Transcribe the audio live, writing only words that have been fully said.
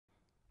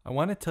I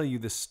want to tell you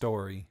the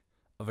story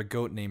of a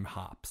goat named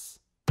Hops.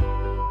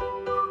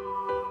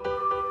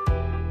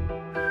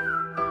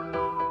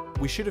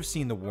 We should have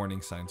seen the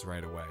warning signs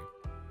right away.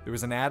 There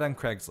was an ad on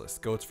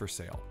Craigslist, goats for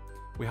sale.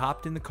 We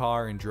hopped in the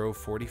car and drove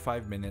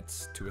 45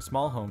 minutes to a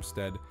small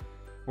homestead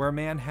where a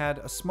man had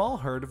a small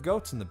herd of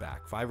goats in the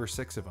back, 5 or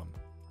 6 of them.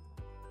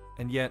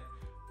 And yet,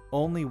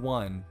 only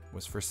one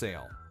was for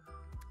sale,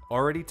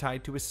 already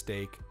tied to a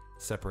stake,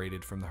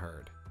 separated from the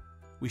herd.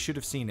 We should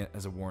have seen it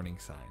as a warning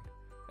sign.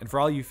 And for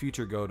all you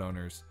future goat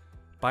owners,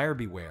 buyer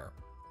beware.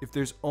 If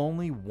there's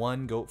only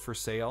one goat for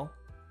sale,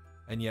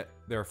 and yet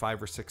there are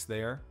 5 or 6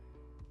 there,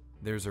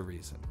 there's a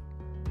reason.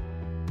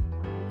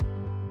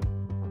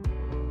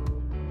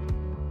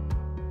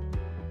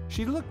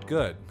 She looked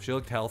good. She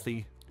looked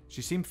healthy.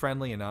 She seemed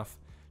friendly enough.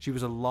 She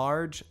was a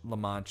large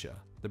LaMancha,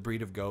 the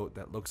breed of goat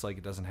that looks like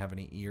it doesn't have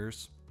any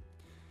ears.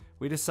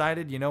 We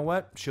decided, you know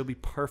what? She'll be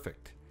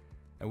perfect.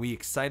 And we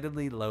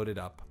excitedly loaded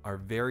up our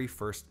very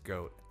first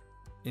goat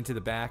into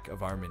the back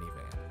of our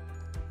minivan.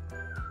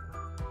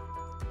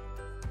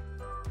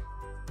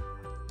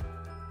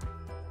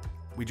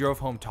 We drove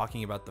home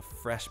talking about the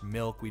fresh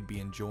milk we'd be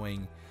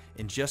enjoying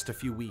in just a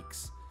few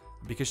weeks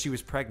because she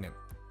was pregnant.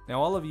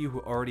 Now, all of you who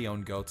already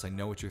own goats, I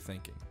know what you're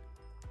thinking.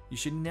 You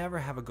should never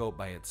have a goat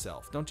by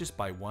itself. Don't just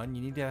buy one,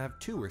 you need to have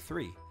 2 or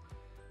 3.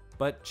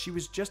 But she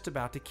was just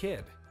about to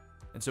kid,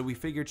 and so we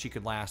figured she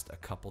could last a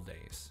couple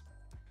days.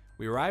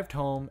 We arrived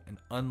home and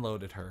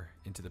unloaded her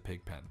into the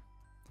pig pen.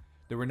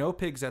 There were no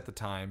pigs at the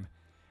time,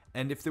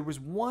 and if there was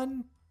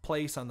one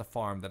place on the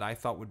farm that I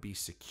thought would be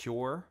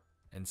secure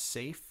and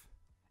safe,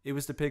 it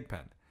was the pig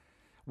pen.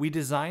 We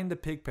designed the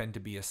pig pen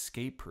to be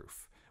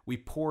escape-proof. We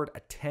poured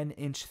a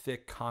 10-inch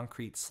thick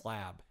concrete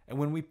slab, and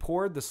when we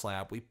poured the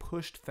slab, we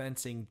pushed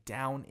fencing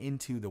down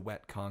into the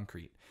wet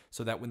concrete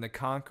so that when the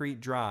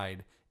concrete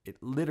dried,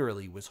 it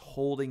literally was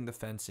holding the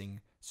fencing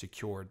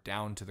secure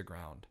down to the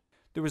ground.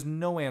 There was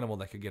no animal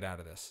that could get out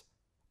of this.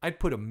 I'd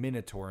put a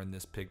minotaur in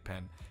this pig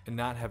pen and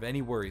not have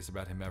any worries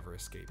about him ever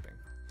escaping.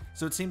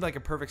 So it seemed like a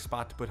perfect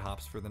spot to put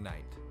Hops for the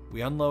night.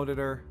 We unloaded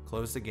her,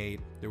 closed the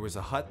gate. There was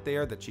a hut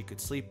there that she could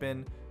sleep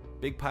in,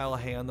 big pile of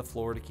hay on the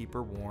floor to keep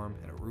her warm,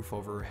 and a roof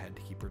over her head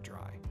to keep her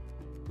dry.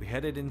 We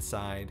headed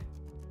inside,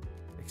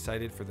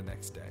 excited for the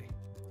next day.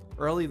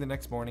 Early the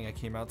next morning, I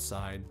came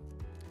outside,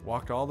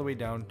 walked all the way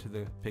down to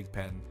the pig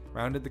pen,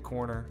 rounded the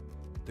corner.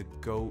 The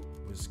goat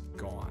was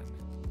gone.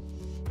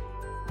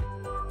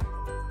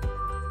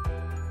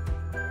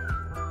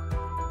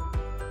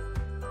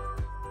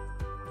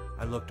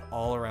 I looked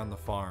all around the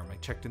farm. I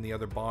checked in the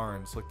other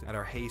barns, looked at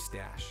our hay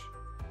stash,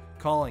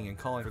 calling and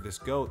calling for this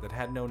goat that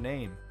had no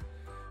name.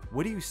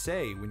 What do you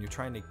say when you're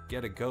trying to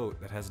get a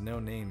goat that has no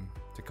name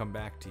to come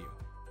back to you?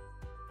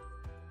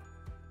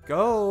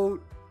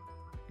 Goat!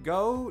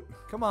 Goat!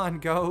 Come on,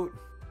 goat!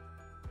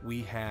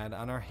 We had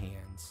on our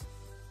hands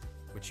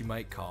what you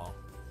might call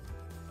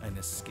an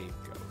escape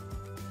goat.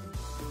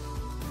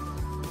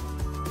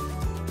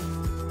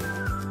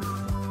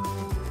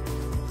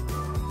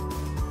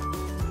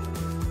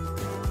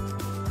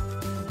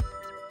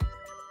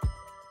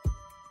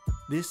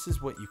 This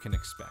is what you can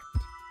expect.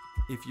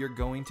 If you're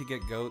going to get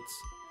goats,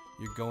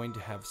 you're going to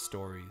have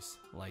stories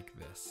like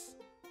this.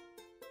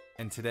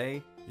 And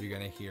today, you're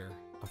going to hear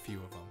a few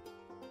of them,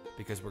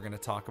 because we're going to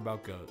talk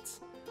about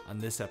goats on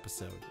this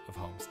episode of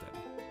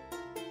Homesteading.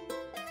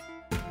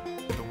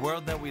 The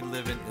world that we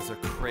live in is a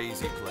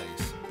crazy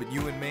place, but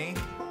you and me,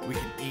 we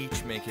can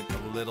each make it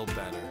a little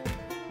better.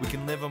 We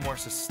can live a more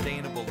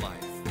sustainable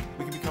life.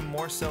 We can become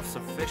more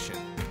self-sufficient.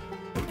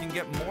 We can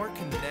get more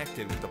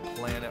connected with the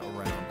planet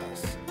around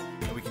us.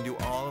 And we can do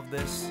all of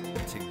this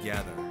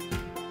together.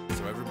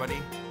 So everybody,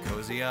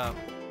 cozy up.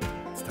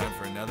 It's time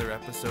for another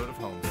episode of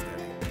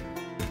Homesteading.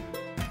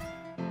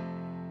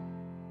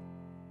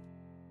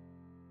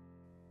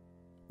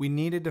 We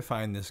needed to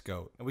find this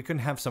goat, and we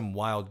couldn't have some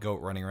wild goat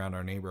running around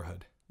our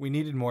neighborhood. We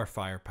needed more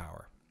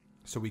firepower,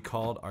 so we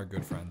called our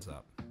good friends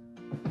up.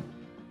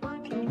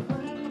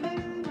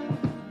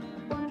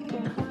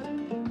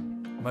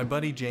 My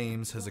buddy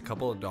James has a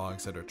couple of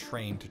dogs that are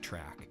trained to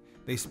track.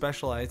 They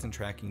specialize in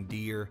tracking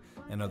deer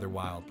and other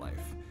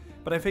wildlife.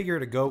 But I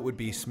figured a goat would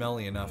be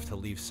smelly enough to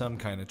leave some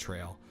kind of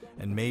trail,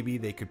 and maybe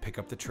they could pick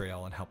up the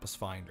trail and help us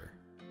find her.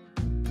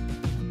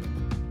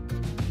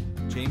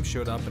 James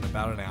showed up in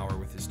about an hour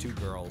with his 2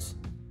 girls,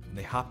 and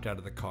they hopped out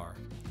of the car.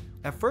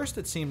 At first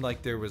it seemed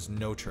like there was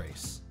no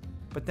trace,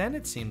 but then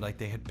it seemed like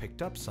they had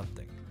picked up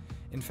something.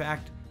 In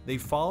fact, they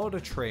followed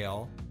a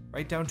trail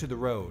right down to the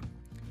road,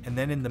 and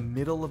then in the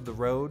middle of the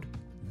road,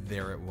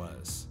 there it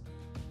was.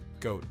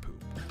 Goat poop.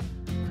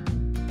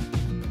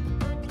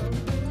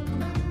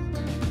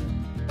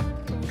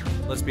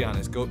 Let's be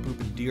honest, goat poop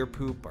and deer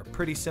poop are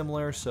pretty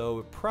similar, so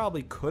it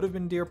probably could have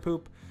been deer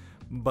poop,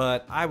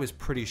 but I was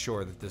pretty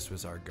sure that this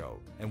was our goat,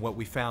 and what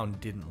we found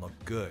didn't look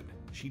good.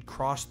 She'd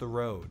crossed the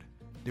road.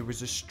 There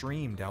was a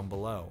stream down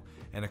below,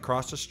 and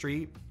across the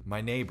street,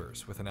 my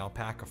neighbors with an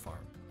alpaca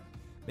farm.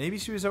 Maybe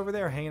she was over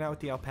there hanging out with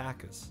the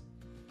alpacas.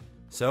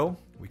 So,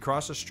 we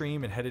crossed the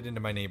stream and headed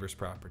into my neighbor's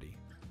property.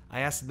 I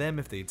asked them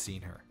if they'd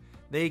seen her.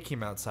 They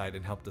came outside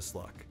and helped us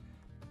look.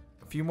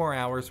 A few more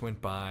hours went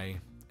by,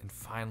 and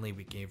finally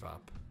we gave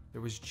up.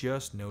 There was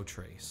just no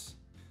trace.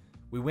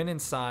 We went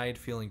inside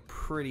feeling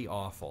pretty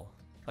awful.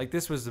 Like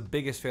this was the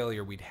biggest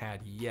failure we'd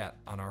had yet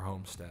on our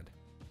homestead.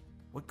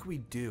 What could we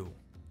do?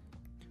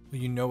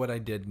 Well, you know what I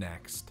did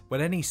next.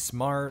 What any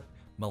smart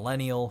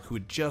millennial who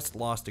had just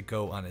lost a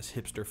goat on his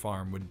hipster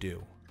farm would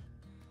do.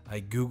 I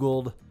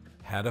Googled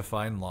how to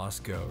find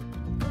lost goat.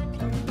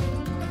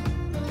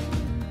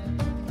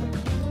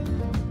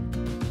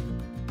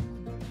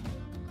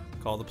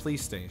 Call the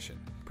police station,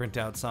 print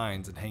out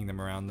signs and hang them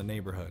around the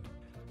neighborhood.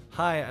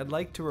 Hi, I'd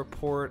like to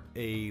report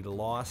a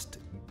lost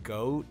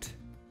goat.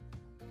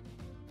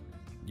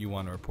 You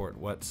want to report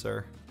what,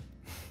 sir?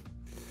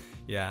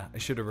 Yeah, I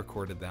should have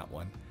recorded that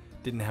one.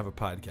 Didn't have a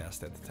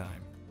podcast at the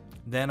time.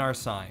 Then our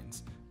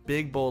signs.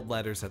 Big bold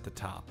letters at the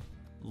top.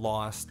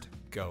 Lost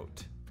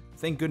goat.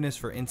 Thank goodness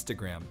for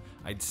Instagram.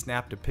 I'd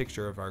snapped a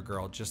picture of our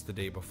girl just the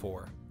day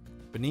before.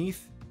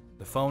 Beneath,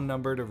 the phone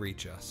number to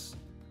reach us.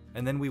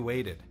 And then we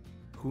waited.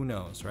 Who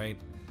knows, right?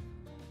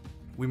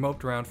 We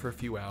moped around for a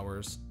few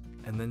hours,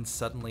 and then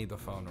suddenly the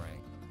phone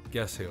rang.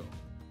 Guess who?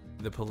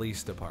 The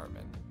police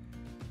department.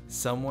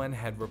 Someone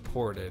had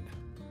reported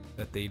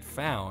that they'd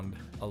found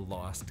a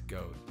lost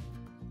goat.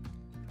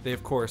 They,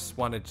 of course,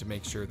 wanted to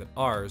make sure that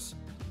ours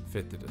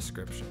fit the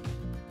description.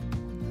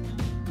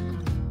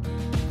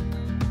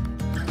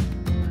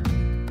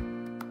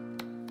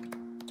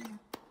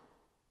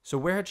 So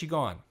where had she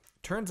gone?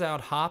 Turns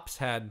out Hops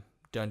had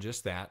done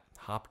just that,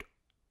 hopped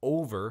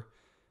over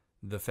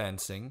the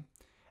fencing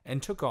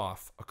and took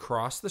off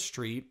across the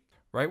street,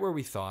 right where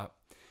we thought,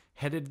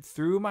 headed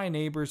through my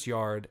neighbor's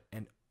yard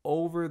and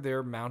over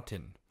their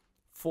mountain,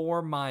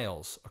 4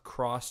 miles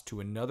across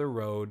to another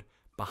road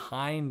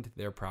behind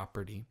their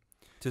property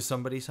to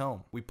somebody's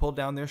home. We pulled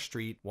down their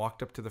street,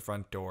 walked up to the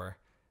front door,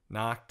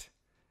 knocked.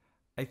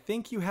 I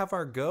think you have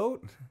our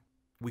goat?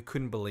 We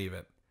couldn't believe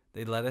it.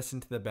 They led us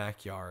into the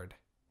backyard,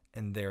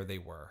 and there they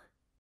were.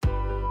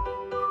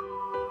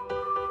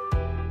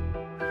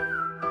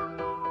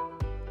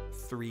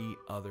 3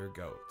 other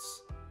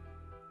goats.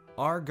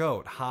 Our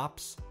goat,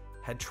 Hops,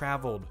 had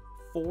traveled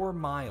 4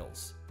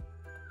 miles.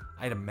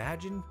 I'd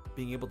imagine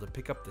being able to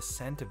pick up the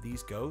scent of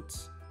these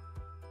goats.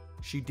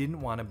 She didn't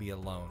want to be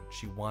alone.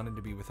 She wanted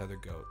to be with other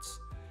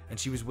goats. And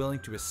she was willing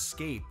to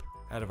escape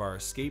out of our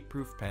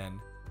escape-proof pen,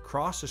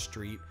 cross a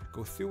street,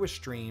 go through a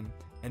stream,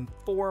 and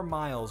 4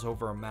 miles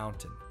over a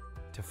mountain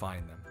to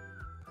find them.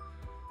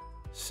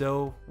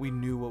 So we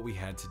knew what we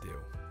had to do.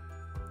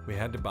 We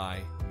had to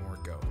buy more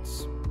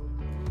goats.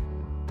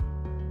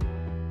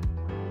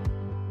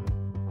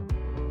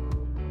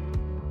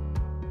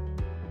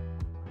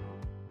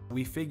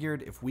 We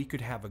figured if we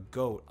could have a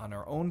goat on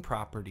our own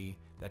property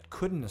that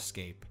couldn't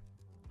escape,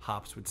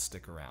 Hops would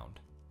stick around.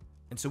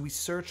 And so we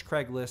searched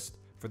Craigslist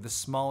for the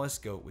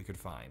smallest goat we could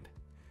find.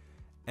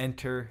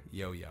 Enter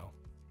Yo-Yo.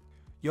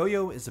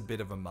 Yo-Yo is a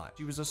bit of a mutt.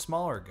 She was a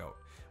smaller goat,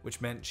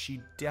 which meant she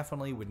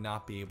definitely would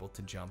not be able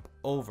to jump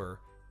over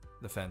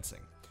the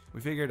fencing. We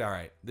figured, all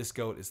right, this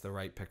goat is the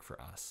right pick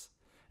for us.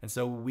 And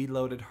so we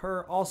loaded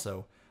her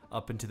also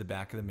up into the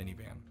back of the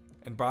minivan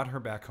and brought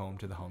her back home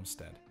to the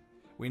homestead.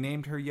 We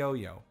named her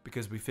Yo-Yo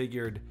because we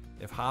figured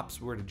if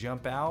Hops were to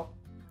jump out,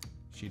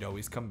 she'd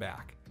always come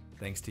back,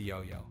 thanks to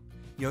Yo-Yo.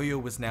 Yo-Yo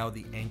was now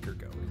the anchor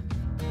goat.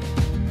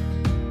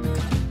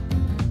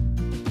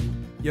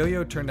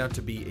 Yo-Yo turned out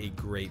to be a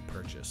great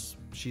purchase.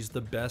 She's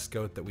the best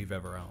goat that we've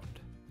ever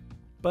owned.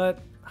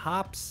 But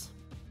Hops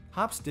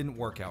didn't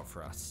work out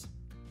for us.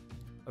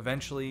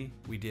 Eventually,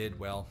 we did,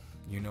 well,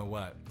 you know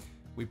what.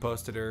 We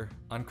posted her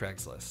on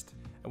Craigslist.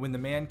 And when the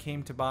man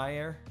came to buy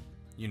her,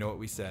 you know what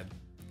we said.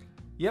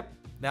 Yep,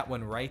 that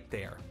one right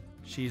there.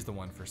 She's the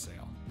one for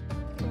sale.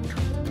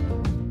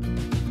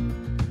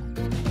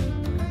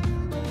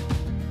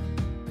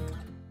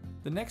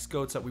 The next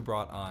goats that we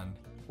brought on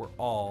were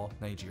all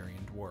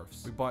Nigerian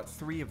dwarfs. We bought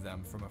 3 of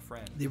them from a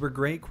friend. They were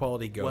great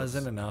quality goats.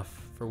 Wasn't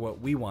enough for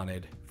what we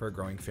wanted for a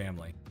growing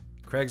family.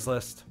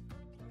 Craigslist.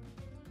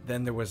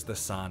 Then there was the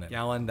sonnet.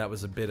 Gallon, that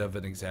was a bit of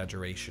an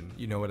exaggeration.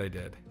 You know what I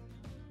did.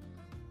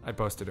 I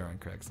posted her on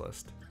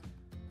Craigslist.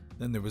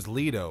 Then there was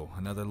Lido,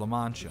 another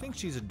LaMancha. I think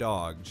she's a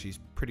dog. She's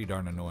pretty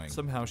darn annoying.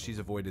 Somehow she's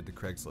avoided the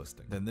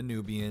Craigslisting. Then the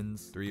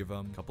Nubians, 3 of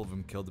them. A couple of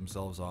them killed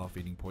themselves off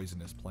eating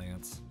poisonous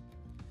plants.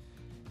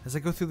 As I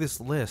go through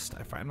this list,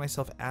 I find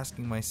myself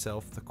asking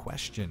myself the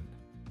question.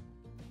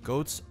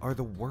 Goats are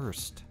the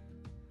worst.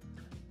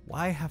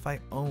 Why have I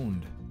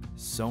owned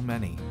so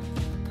many?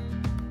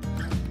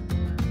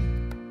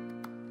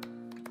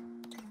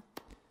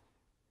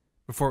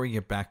 Before we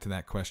get back to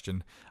that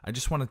question, I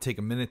just want to take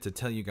a minute to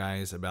tell you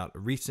guys about a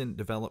recent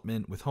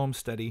development with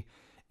Homesteady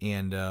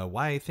and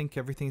why I think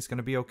everything's going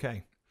to be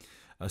okay.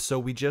 So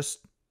we just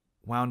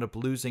wound up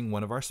losing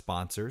one of our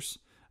sponsors.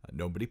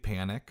 Nobody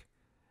panic.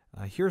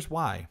 Here's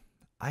why.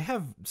 I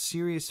have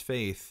serious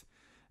faith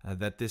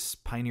that this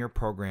Pioneer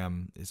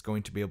program is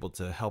going to be able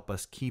to help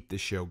us keep the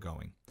show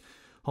going.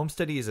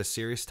 Homesteady is a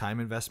serious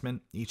time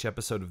investment. Each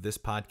episode of this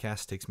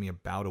podcast takes me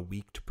about a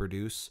week to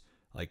produce,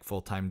 like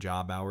full-time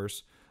job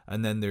hours.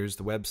 And then there's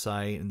the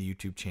website and the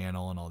YouTube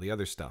channel and all the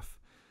other stuff.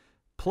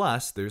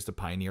 Plus, there's the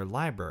Pioneer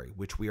Library,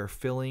 which we are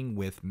filling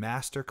with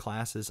master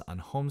classes on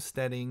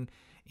homesteading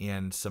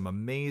and some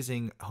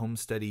amazing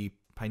homesteady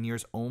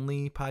Pioneers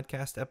only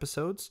podcast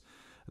episodes.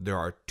 There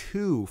are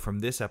 2 from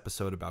this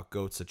episode about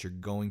goats that you're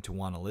going to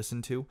want to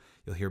listen to.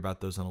 You'll hear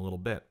about those in a little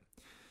bit.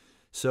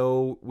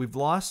 So we've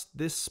lost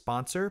this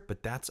sponsor,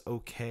 but that's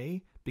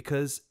okay,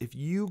 because if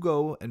you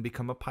go and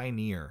become a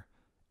pioneer,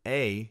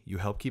 A, you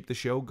help keep the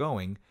show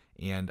going,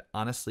 and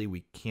honestly,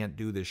 we can't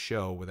do this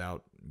show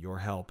without your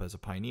help as a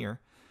pioneer.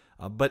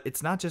 But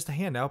it's not just a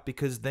handout,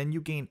 because then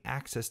you gain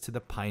access to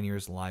the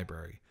Pioneers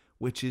Library,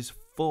 which is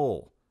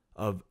full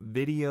of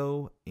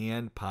video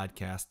and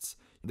podcasts.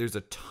 There's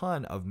a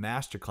ton of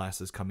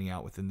masterclasses coming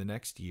out within the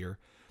next year.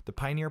 The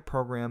Pioneer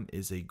program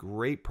is a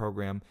great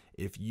program.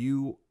 If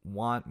you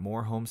want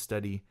more home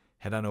study,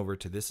 head on over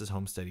to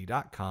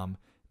thisishomesteady.com,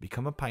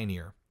 become a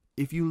pioneer.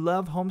 If you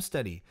love home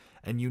study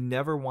and you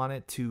never want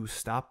it to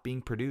stop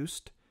being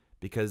produced,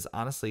 because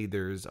honestly,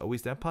 there's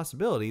always that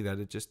possibility that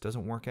it just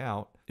doesn't work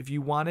out. If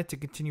you want it to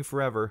continue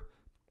forever,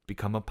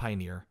 become a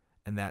pioneer.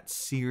 And that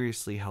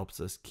seriously helps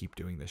us keep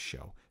doing this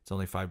show. It's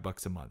only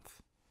 $5 a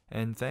month.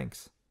 And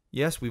thanks.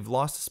 Yes, we've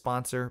lost a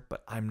sponsor,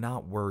 but I'm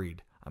not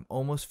worried. I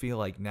almost feel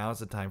like now's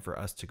the time for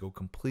us to go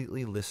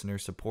completely listener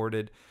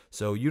supported,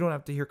 so you don't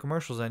have to hear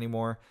commercials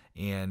anymore,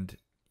 and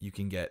you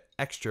can get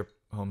extra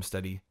home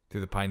study through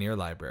the Pioneer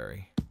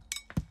Library.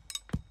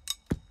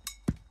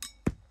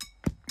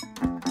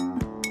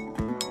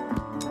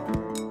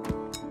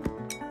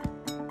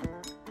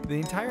 The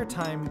entire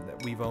time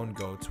that we've owned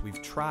goats,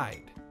 we've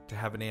tried to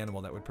have an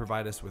animal that would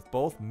provide us with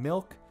both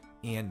milk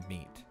and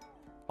meat.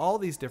 All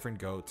these different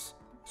goats,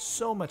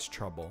 so much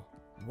trouble.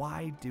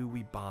 Why do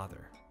we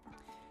bother?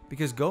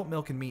 Because goat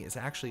milk and meat is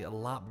actually a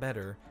lot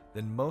better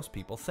than most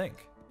people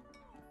think.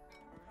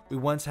 We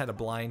once had a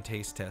blind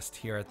taste test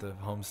here at the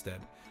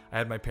homestead. I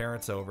had my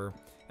parents over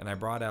and I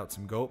brought out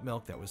some goat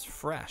milk that was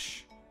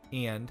fresh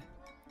and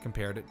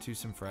compared it to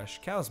some fresh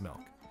cow's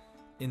milk.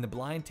 In the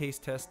blind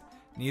taste test,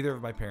 neither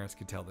of my parents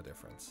could tell the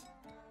difference.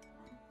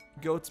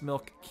 Goat's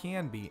milk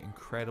can be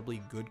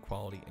incredibly good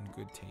quality and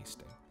good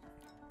tasting.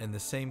 And the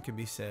same can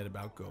be said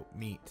about goat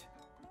meat.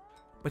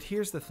 But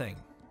here's the thing,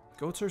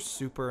 goats are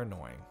super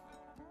annoying.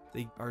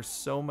 They are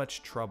so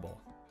much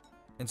trouble.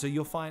 And so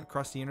you'll find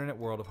across the internet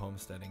world of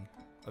homesteading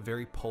a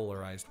very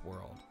polarized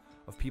world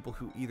of people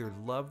who either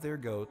love their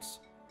goats,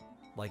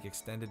 like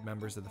extended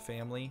members of the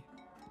family,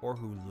 or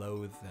who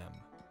loathe them,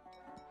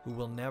 who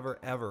will never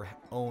ever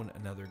own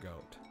another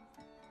goat.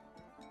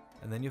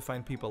 And then you'll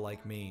find people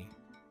like me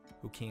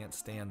who can't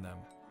stand them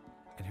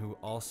and who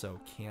also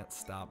can't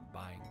stop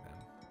buying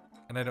them.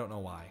 And I don't know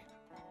why.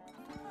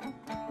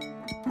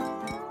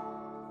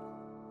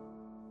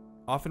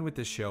 Often with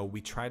this show, we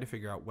try to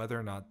figure out whether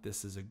or not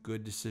this is a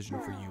good decision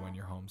for you and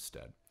your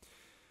homestead.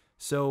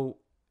 So,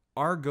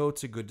 are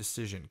goats a good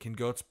decision? Can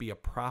goats be a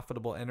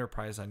profitable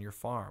enterprise on your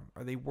farm?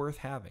 Are they worth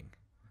having?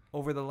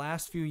 Over the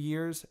last few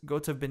years,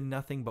 goats have been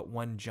nothing but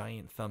one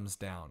giant thumbs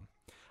down.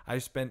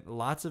 I've spent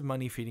lots of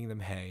money feeding them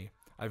hay.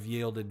 I've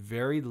yielded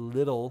very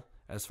little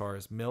as far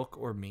as milk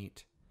or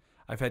meat.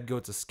 I've had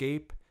goats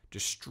escape,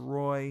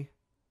 destroy.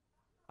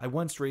 I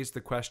once raised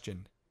the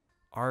question,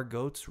 are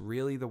goats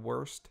really the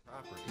worst?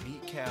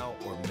 Meat cow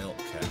or milk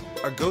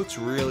cow? Are goats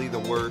really the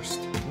worst?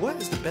 What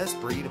is the best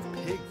breed of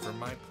pig for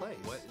my place?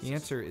 The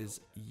answer is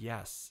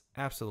yes,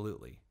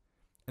 absolutely.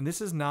 And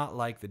this is not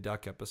like the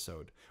duck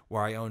episode,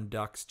 where I owned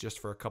ducks just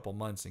for a couple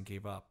months and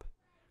gave up.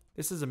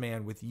 This is a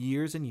man with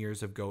years and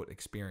years of goat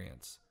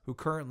experience, who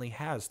currently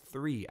has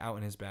 3 out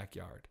in his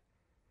backyard.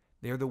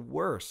 They're the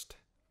worst.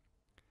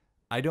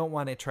 I don't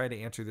want to try to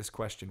answer this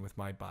question with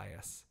my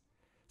bias.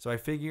 So I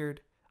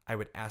figured I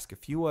would ask a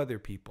few other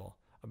people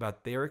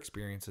about their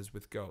experiences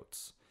with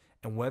goats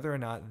and whether or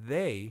not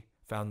they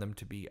found them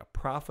to be a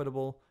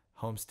profitable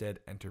homestead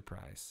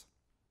enterprise.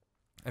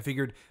 I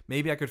figured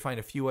maybe I could find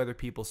a few other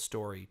people's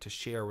story to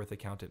share with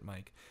Accountant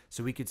Mike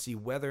so we could see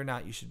whether or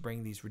not you should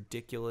bring these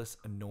ridiculous,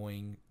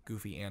 annoying,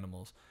 goofy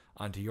animals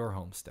onto your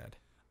homestead.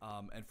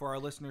 And for our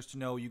listeners to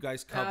know, you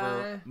guys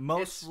cover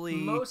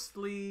mostly...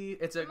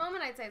 It's At the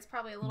moment, I'd say it's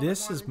probably a little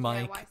This bit more is on the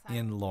Mike DIY side.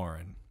 and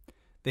Lauren.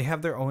 They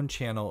have their own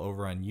channel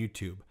over on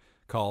YouTube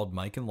called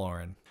Mike and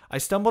Lauren. I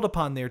stumbled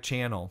upon their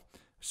channel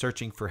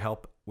searching for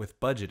help with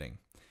budgeting,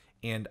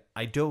 and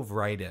I dove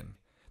right in.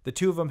 The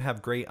two of them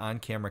have great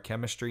on-camera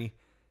chemistry,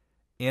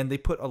 and they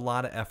put a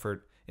lot of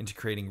effort into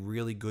creating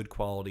really good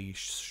quality,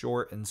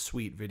 short and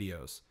sweet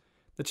videos.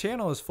 The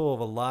channel is full of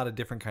a lot of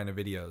different kind of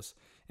videos.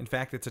 In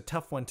fact, it's a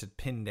tough one to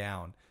pin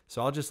down,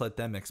 so I'll just let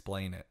them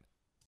explain it.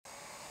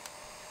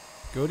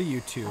 Go to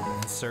YouTube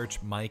and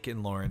search Mike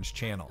and Lauren's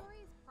channel.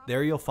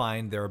 There you'll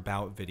find their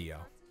About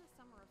video.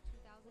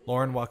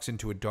 Lauren walks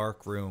into a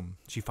dark room.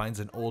 She finds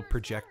an old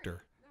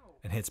projector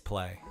and hits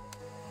play.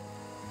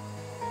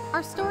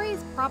 Our story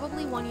is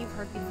probably one you've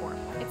heard before.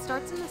 It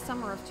starts in the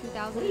summer of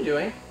 2000. What are you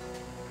doing?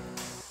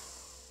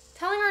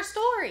 Telling our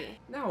story.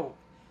 No.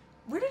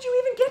 Where did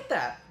you even get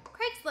that?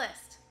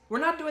 Craigslist. We're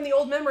not doing the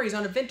old memories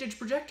on a vintage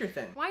projector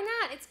thing. Why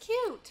not? It's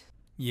cute.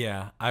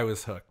 Yeah, I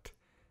was hooked.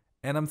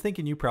 And I'm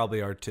thinking you probably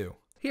are too.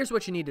 Here's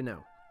what you need to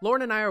know.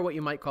 Lauren and I are what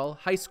you might call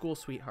high school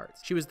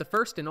sweethearts. She was the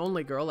first and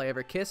only girl I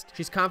ever kissed.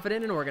 She's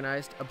confident and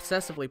organized,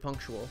 obsessively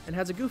punctual, and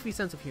has a goofy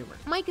sense of humor.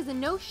 Mike is a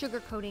no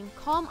sugarcoating,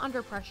 calm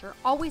under pressure,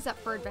 always up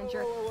for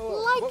adventure,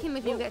 like him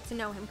if you get to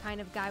know him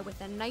kind of guy with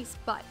a nice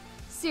butt.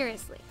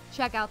 Seriously,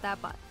 check out that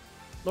butt.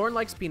 Lauren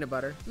likes peanut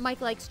butter.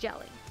 Mike likes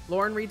jelly.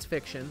 Lauren reads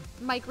fiction.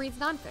 Mike reads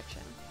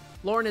nonfiction.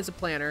 Lauren is a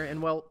planner, and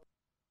well,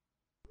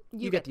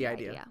 you get the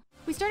idea.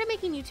 We started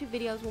making YouTube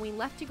videos when we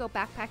left to go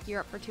backpack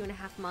Europe for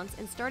 2.5 months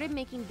and started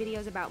making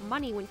videos about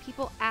money when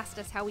people asked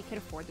us how we could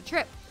afford the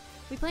trip.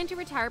 We plan to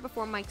retire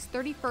before Mike's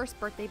 31st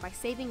birthday by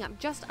saving up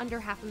just under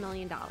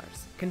 $500,000.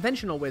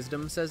 Conventional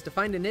wisdom says to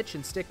find a niche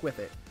and stick with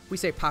it. We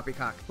say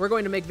poppycock. We're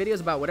going to make videos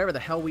about whatever the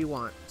hell we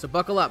want. So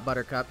buckle up,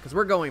 Buttercup, because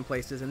we're going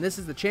places, and this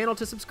is the channel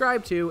to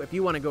subscribe to if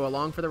you want to go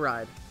along for the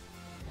ride.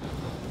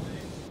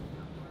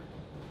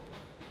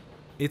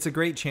 It's a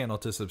great channel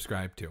to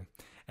subscribe to,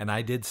 and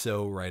I did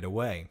so right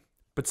away.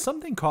 But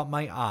something caught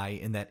my eye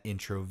in that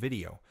intro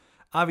video.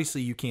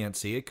 Obviously, you can't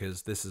see it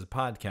because this is a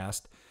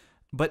podcast,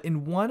 but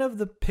in one of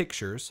the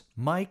pictures,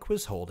 Mike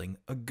was holding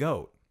a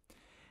goat.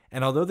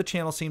 And although the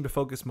channel seemed to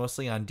focus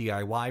mostly on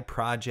DIY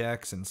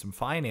projects and some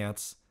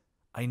finance,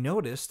 I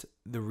noticed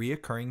the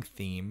reoccurring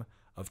theme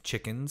of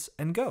chickens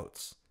and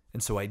goats.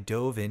 And so I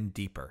dove in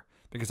deeper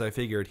because I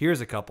figured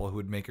here's a couple who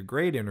would make a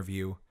great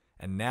interview,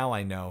 and now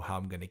I know how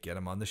I'm going to get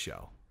them on the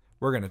show.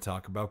 We're going to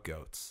talk about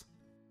goats.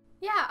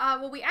 Yeah,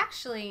 well, we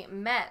actually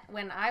met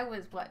when I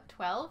was,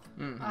 12?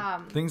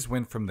 Things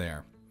went from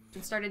there.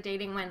 And started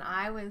dating when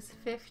I was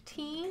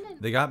 15.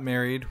 They got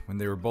married when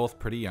they were both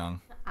pretty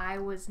young. I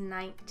was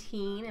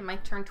 19, and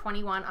Mike turned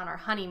 21 on our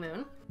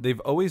honeymoon. They've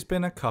always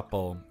been a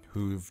couple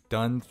who've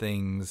done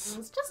things.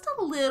 It's just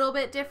a little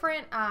bit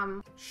different.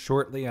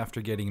 Shortly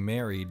after getting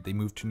married, they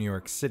moved to New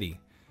York City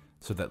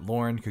so that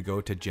Lauren could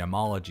go to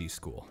gemology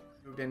school.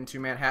 Moved into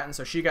Manhattan,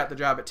 so she got the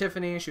job at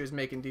Tiffany. She was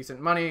making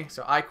decent money,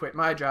 so I quit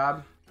my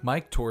job.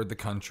 Mike toured the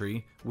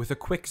country with a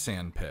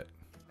quicksand pit.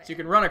 So you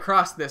can run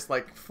across this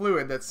like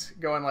fluid that's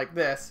going like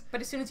this.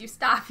 But as soon as you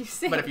stop, you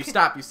sink. But if you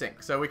stop, you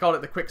sink. So we called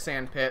it the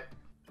quicksand pit.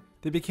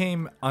 They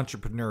became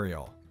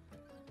entrepreneurial.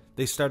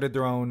 They started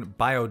their own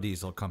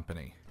biodiesel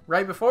company.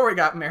 Right before we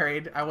got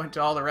married, I went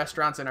to all the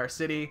restaurants in our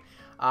city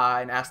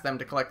and asked them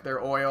to collect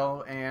their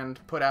oil and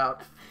put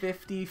out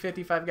 50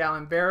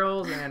 55-gallon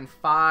barrels and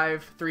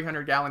 5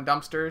 300-gallon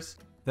dumpsters.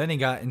 Then he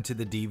got into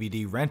the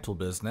DVD rental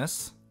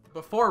business.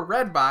 Before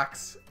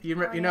Redbox, you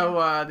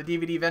know the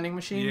DVD vending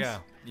machines?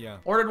 Yeah.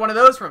 Ordered one of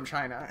those from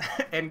China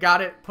and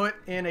got it put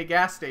in a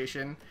gas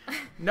station.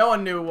 No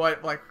one knew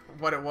what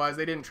it was.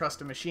 They didn't trust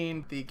a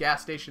machine. The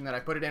gas station that I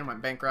put it in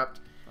went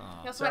bankrupt.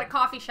 He also had a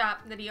coffee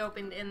shop that he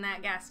opened in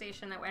that gas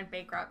station that went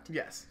bankrupt.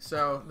 Yes.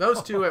 So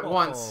those two at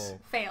once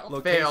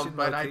Failed. failed,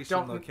 but I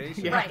don't.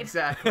 Location. Yeah, Right.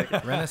 exactly.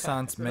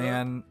 Renaissance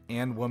man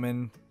and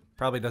woman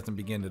probably doesn't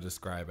begin to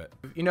describe it.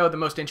 You know the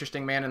most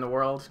interesting man in the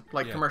world,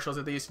 like Yeah. commercials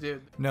that they used to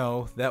do.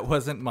 No, that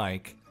wasn't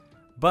Mike,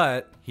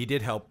 but he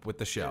did help with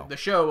the show. The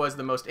show was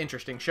the most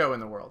interesting show in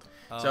the world.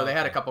 So they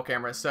had a okay. couple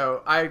cameras.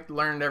 So I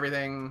learned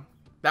everything.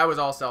 That was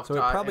all self-taught.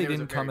 So it probably and was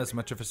didn't a come very as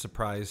much of a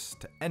surprise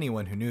to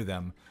anyone who knew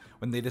them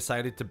when they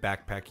decided to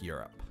backpack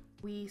Europe.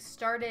 We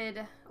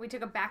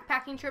took a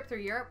backpacking trip through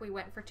Europe. We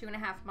went for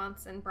 2.5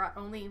 months and brought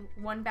only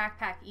one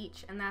backpack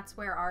each, and that's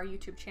where our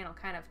YouTube channel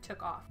kind of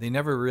took off. They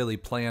never really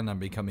planned on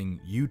becoming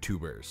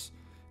YouTubers.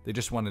 They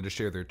just wanted to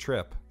share their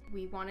trip.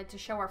 We wanted to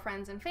show our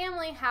friends and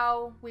family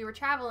how we were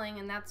traveling,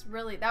 and that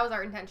was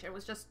our intention. It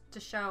was just to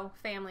show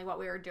family what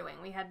we were doing.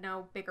 We had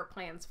no bigger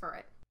plans for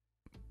it.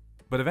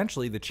 But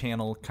eventually the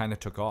channel kind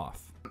of took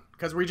off.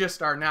 Because we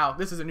just are now,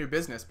 this is a new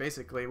business,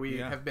 basically. We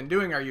Yeah. have been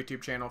doing our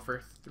YouTube channel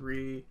for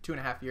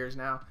 2.5 years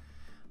now.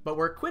 But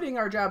we're quitting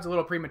our jobs a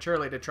little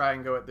prematurely to try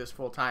and go at this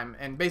full time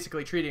and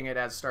basically treating it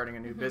as starting a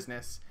new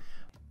business.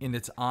 And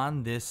it's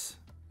on this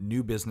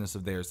new business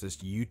of theirs, this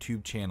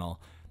YouTube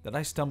channel, that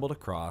I stumbled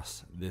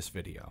across this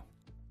video.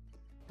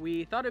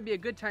 We thought it'd be a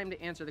good time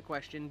to answer the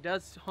question,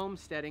 does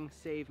homesteading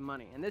save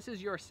money? And this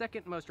is your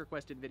second most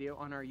requested video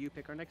on our You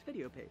Pick Our Next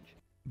Video page.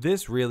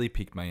 This really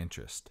piqued my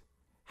interest.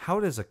 How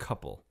does a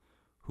couple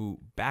who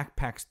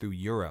backpacks through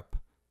Europe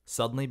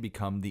suddenly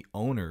become the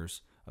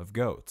owners of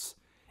goats?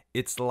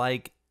 It's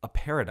like a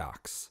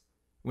paradox.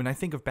 When I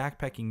think of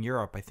backpacking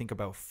Europe, I think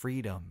about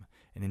freedom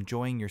and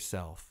enjoying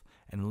yourself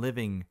and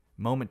living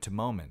moment to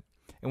moment.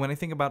 And when I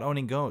think about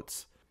owning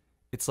goats,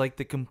 it's like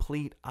the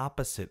complete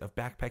opposite of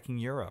backpacking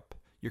Europe.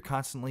 You're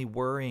constantly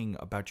worrying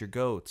about your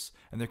goats,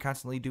 and they're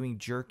constantly doing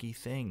jerky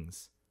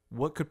things.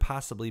 What could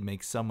possibly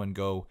make someone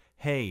go,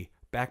 hey,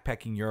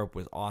 backpacking Europe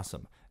was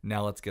awesome,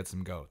 now let's get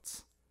some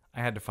goats? I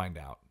had to find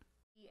out.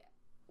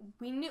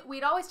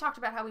 We'd always talked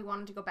about how we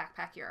wanted to go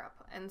backpack Europe,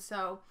 and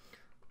so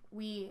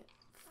we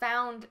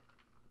found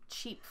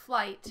cheap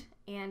flight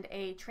and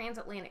a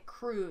transatlantic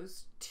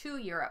cruise to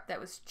Europe that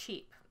was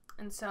cheap.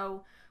 And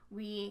so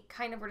we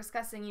kind of were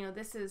discussing,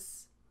 this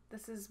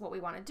is what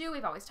we want to do.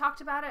 We've always talked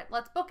about it.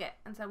 Let's book it.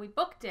 And so we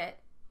booked it,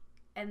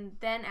 and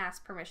then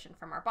ask permission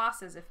from our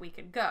bosses if we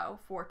could go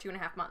for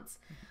 2.5 months.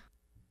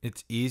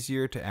 It's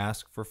easier to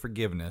ask for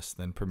forgiveness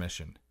than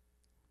permission.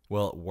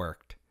 Well, it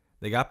worked.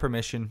 They got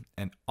permission,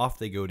 and off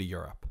they go to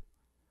Europe.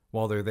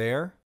 While they're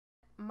there,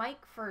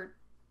 Mike, for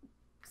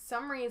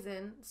some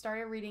reason,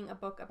 started reading a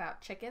book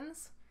about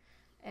chickens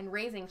and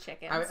raising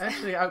chickens.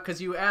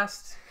 Because you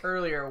asked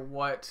earlier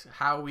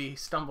how we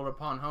stumbled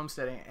upon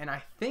homesteading, and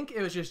I think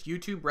it was just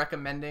YouTube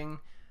recommending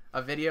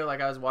a video.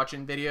 Like, I was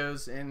watching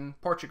videos in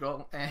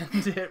Portugal,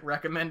 and it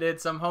recommended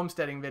some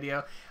homesteading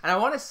video. And I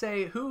want to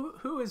say,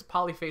 who is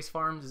Polyface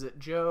Farms? Is it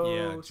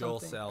Joe? yeah, Joel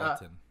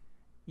Salatin.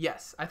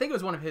 Yes, I think it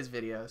was one of his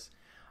videos.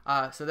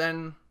 So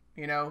then,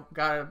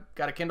 got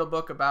a Kindle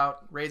book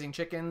about raising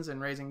chickens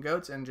and raising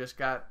goats, and just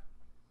got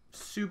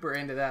super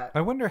into that.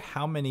 I wonder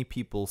how many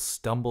people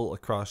stumble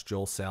across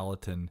Joel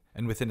Salatin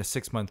and within a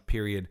 6-month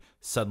period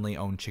suddenly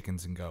own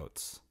chickens and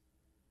goats.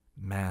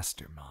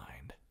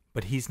 Mastermind.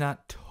 But he's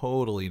not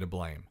totally to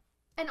blame.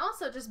 And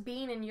also just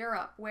being in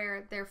Europe,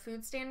 where their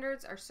food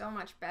standards are so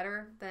much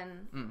better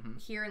than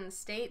here in the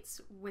States,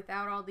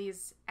 without all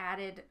these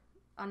added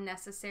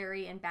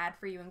unnecessary and bad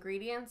for you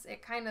ingredients,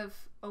 it kind of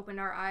opened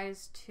our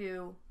eyes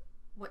to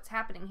what's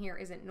happening here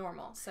isn't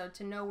normal. So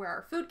to know where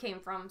our food came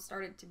from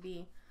started to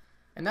be,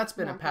 and that's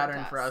been a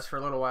pattern for us for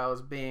a little while,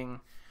 is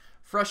being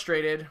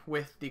frustrated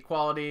with the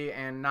quality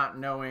and not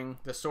knowing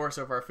the source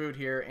of our food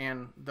here,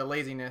 and the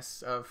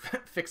laziness of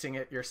fixing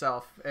it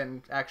yourself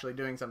and actually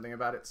doing something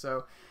about it.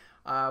 So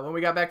when we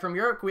got back from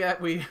Europe,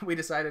 we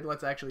decided,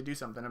 let's actually do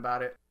something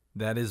about it.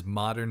 That is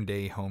modern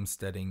day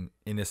homesteading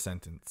in a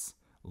sentence.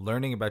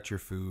 Learning about your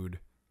food,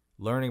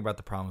 learning about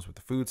the problems with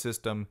the food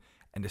system,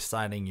 and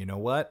deciding, you know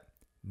what?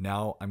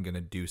 Now I'm going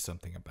to do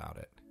something about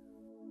it.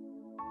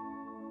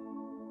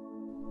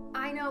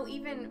 I know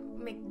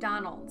even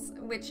McDonald's,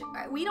 which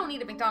we don't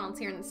eat at McDonald's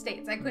here in the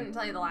States. I couldn't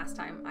tell you the last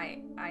time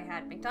I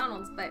had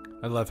McDonald's, but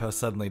I love how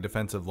suddenly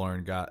defensive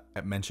Lauren got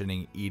at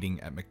mentioning eating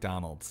at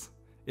McDonald's.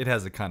 It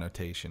has a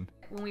connotation.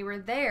 When we were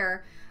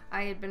there,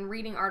 I had been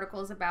reading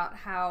articles about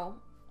how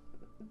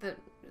the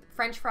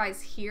French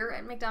fries here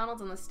at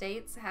McDonald's in the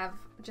States have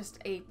just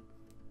a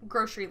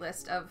grocery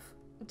list of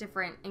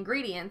different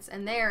ingredients,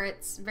 and there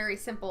it's very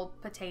simple: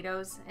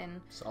 potatoes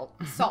and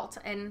salt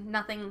and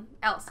nothing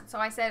else. So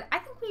I said, I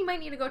think we might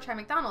need to go try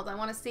McDonald's. I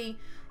want to see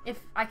if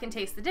I can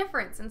taste the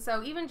difference. And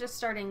so even just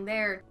starting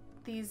there,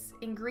 these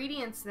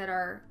ingredients that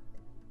are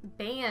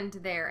banned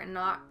there and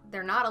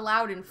they're not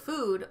allowed in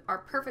food are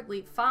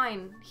perfectly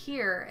fine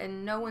here,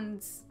 and no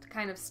one's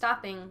kind of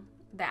stopping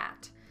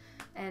that.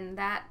 And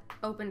that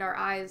opened our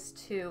eyes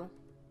to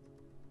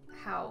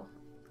how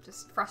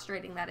just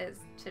frustrating that is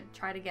to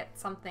try to get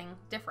something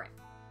different.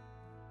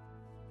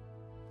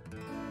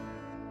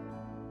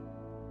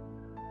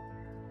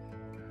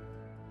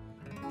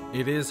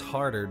 It is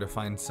harder to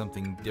find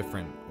something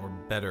different or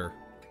better,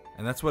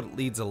 and that's what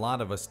leads a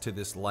lot of us to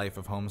this life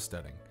of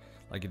homesteading,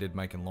 like it did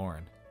Mike and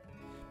Lauren.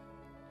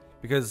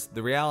 Because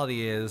the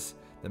reality is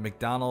that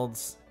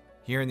McDonald's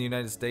here in the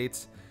United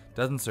States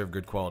doesn't serve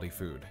good quality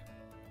food.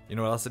 You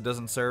know what else it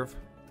doesn't serve?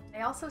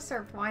 They also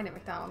served wine at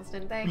McDonald's,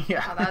 didn't they?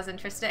 Yeah. Oh, that was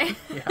interesting.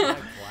 Yeah.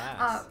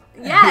 Glass.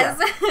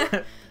 Yes.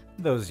 Yeah.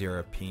 Those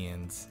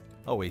Europeans,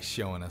 always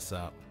showing us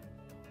up.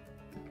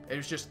 It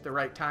was just the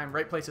right time,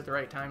 right place at the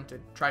right time to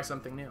try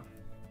something new.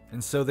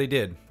 And so they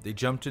did. They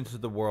jumped into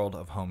the world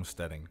of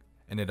homesteading.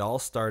 And it all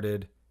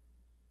started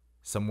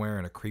somewhere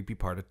in a creepy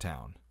part of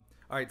town.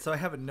 All right, so I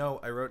have a note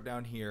I wrote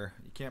down here.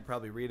 You can't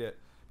probably read it,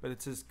 but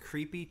it says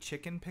creepy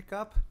chicken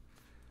pickup.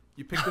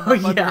 You picked them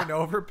up under an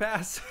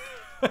overpass?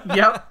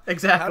 Yep,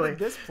 exactly. How did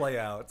this play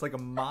out? It's like a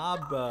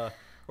mob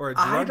or a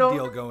drug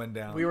deal going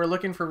down. We were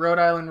looking for Rhode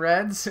Island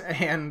Reds,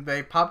 and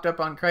they popped up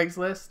on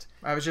Craigslist.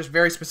 I was just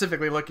very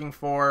specifically looking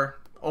for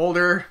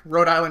older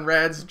Rhode Island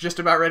Reds, just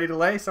about ready to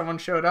lay. Someone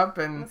showed up,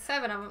 and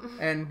 7 of them.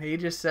 And he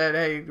just said,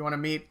 "Hey, you want to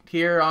meet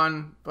here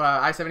on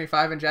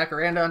I-75 in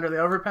Jacaranda under the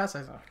overpass?"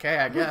 I said, "Okay,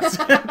 I guess."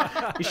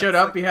 He showed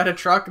up. He had a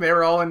truck. They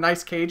were all in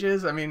nice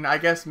cages. I mean, I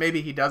guess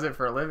maybe he does it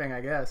for a living.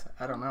 I guess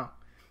I don't know.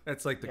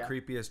 That's like the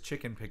creepiest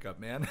chicken pickup,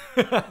 man.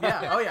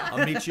 Yeah. Oh yeah.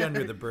 I'll meet you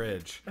under the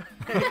bridge.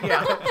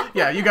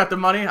 Yeah. You got the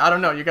money? I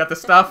don't know. You got the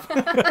stuff? Is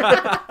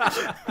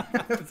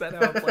that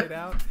how it played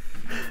out?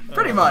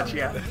 Pretty much,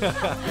 yeah.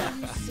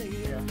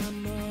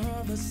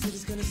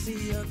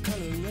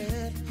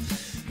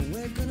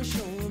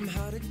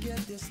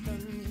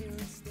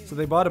 So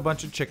they bought a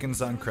bunch of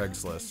chickens on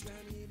Craigslist.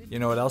 You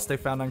know what else they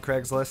found on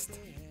Craigslist?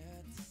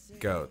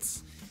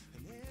 Goats.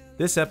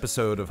 This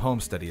episode of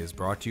Homesteady is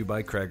brought to you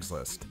by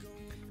Craigslist.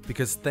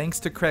 Because thanks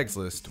to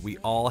Craigslist, we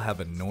all have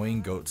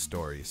annoying goat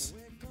stories.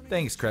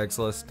 Thanks,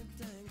 Craigslist.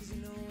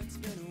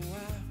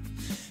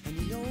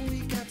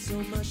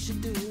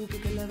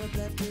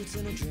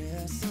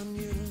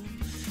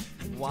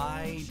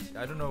 Why,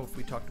 I don't know if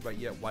we talked about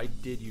yet, why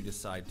did you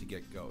decide to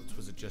get goats?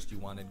 Was it just you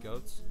wanted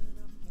goats?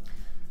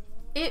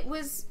 It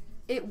was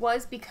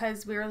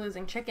because we were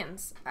losing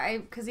chickens.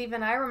 Because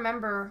even I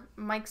remember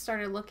Mike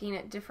started looking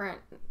at different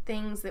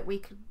things that we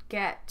could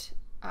get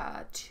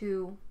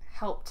to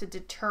help to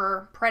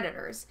deter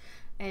predators.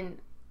 And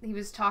he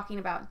was talking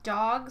about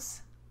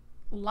dogs,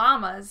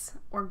 llamas,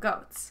 or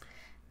goats.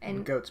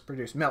 And goats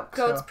produce milk.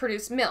 Goats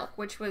produce milk,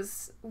 which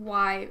was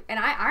why... And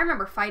I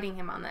remember fighting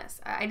him on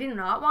this. I did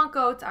not want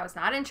goats. I was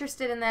not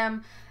interested in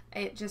them.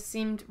 It just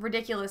seemed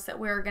ridiculous that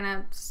we were going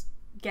to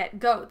get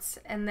goats.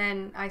 And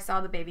then I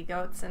saw the baby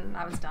goats, and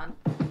I was done.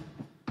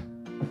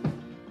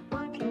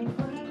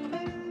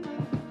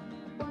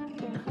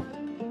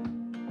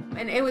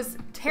 And it was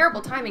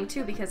terrible timing,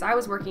 too, because I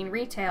was working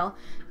retail,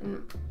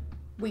 and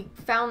we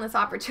found this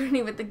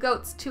opportunity with the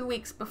goats 2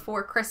 weeks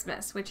before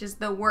Christmas, which is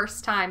the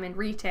worst time in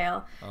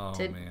retail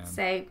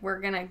say we're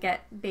going to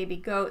get baby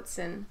goats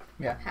and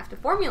have to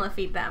formula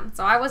feed them.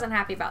 So I wasn't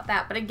happy about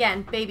that. But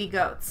again, baby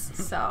goats.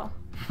 So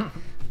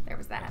there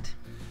was that.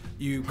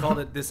 You called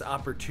it this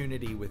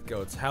opportunity with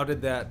goats. How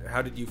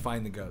did you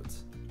find the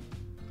goats?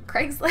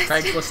 Craigslist.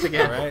 Craigslist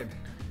again. Right.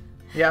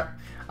 Yep.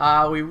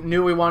 We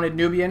knew we wanted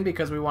Nubian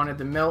because we wanted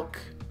the milk,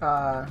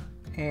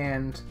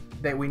 and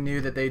that we knew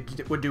that they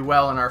would do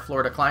well in our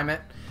Florida climate.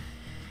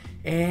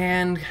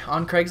 And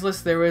on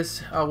Craigslist, there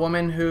was a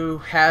woman who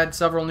had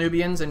several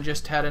Nubians and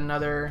just had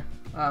another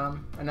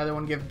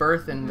one give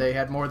birth, and they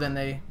had more than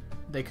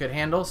they could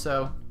handle.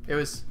 So it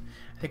was,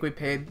 I think we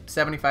paid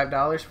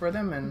 $75 for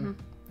them, and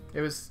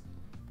it was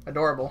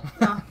adorable.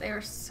 Oh, they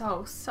were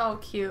so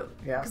cute.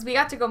 Yeah. Because we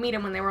got to go meet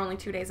them when they were only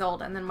 2 days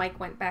old, and then Mike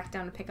went back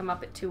down to pick them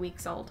up at 2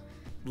 weeks old.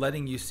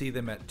 Letting you see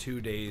them at 2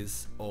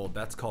 days old,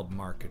 that's called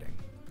marketing.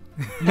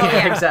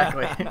 Yeah,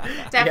 exactly.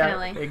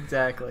 Definitely. Yeah,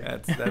 exactly.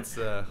 That's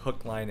a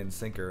hook, line, and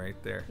sinker right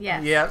there.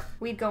 Yes. Yep.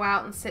 We'd go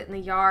out and sit in the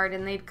yard,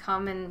 and they'd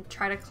come and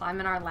try to climb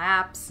in our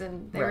laps,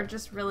 and they were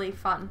just really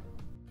fun.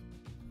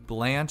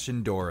 Blanche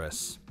and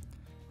Doris.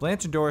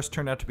 Blanche and Doris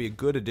turned out to be a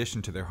good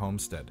addition to their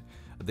homestead.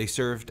 They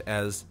served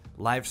as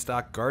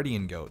livestock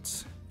guardian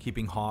goats,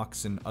 keeping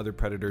hawks and other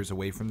predators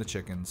away from the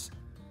chickens.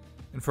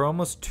 And for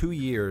almost 2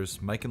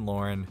 years, Mike and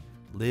Lauren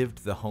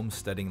lived the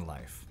homesteading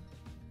life.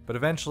 But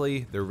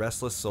eventually, their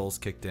restless souls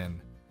kicked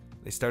in.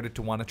 They started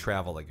to want to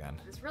travel again.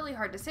 It was a really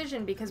hard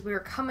decision because we were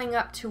coming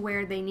up to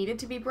where they needed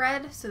to be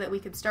bred so that we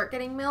could start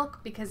getting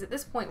milk, because at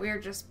this point we were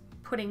just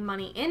putting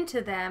money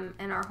into them,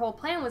 and our whole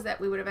plan was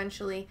that we would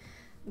eventually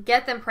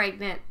get them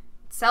pregnant,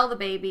 sell the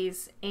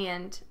babies,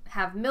 and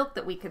have milk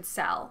that we could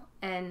sell.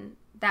 And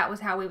that was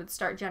how we would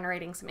start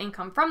generating some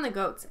income from the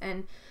goats.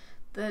 And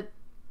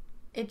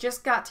it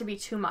just got to be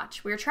too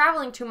much. We were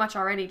traveling too much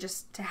already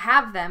just to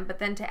have them, but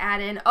then to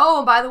add in,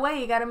 oh, by the way,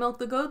 you got to milk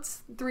the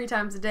goats 3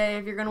 times a day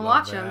if you're going to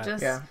watch them.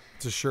 It's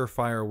a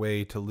surefire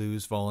way to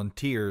lose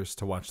volunteers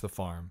to watch the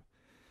farm.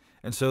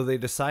 And so they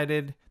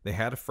decided they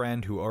had a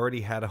friend who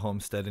already had a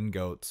homestead and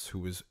goats who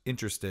was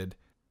interested.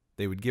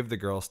 They would give the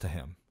girls to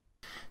him.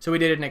 So we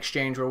did an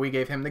exchange where we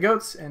gave him the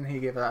goats and he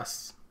gave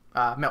us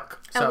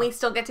milk. And we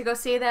still get to go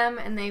see them,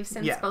 and they've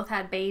since both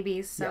had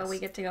babies, so Yes. we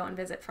get to go and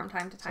visit from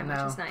time to time, which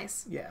is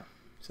nice. Yeah.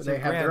 So they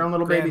have their own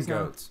little babies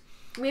goats.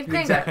 We have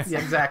grandgoats. Yeah,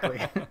 exactly.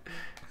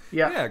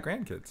 Yeah,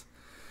 grandkids.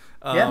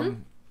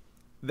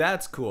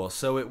 That's cool.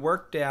 So it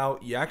worked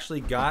out. You actually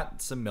got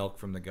some milk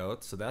from the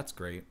goats, so that's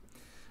great.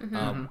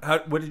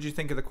 What did you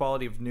think of the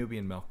quality of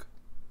Nubian milk?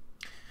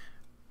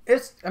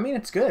 It's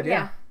good.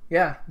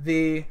 Yeah.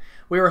 We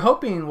were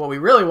hoping what we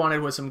really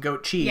wanted was some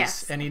goat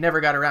cheese, and he never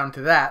got around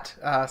to that.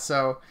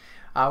 So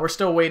we're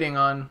still waiting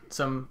on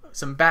some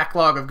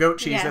backlog of goat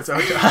cheese that's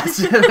owed to us.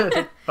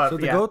 So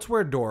the goats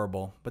were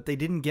adorable, but they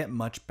didn't get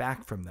much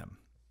back from them.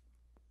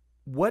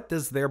 What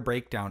does their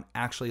breakdown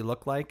actually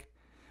look like?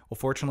 Well,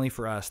 fortunately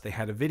for us, they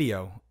had a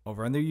video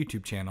over on their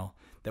YouTube channel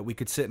that we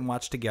could sit and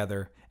watch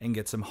together and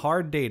get some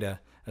hard data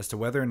as to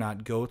whether or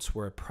not goats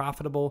were a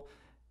profitable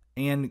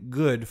and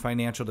good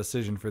financial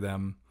decision for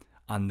them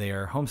on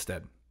their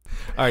homestead.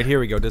 All right, here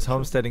we go. Does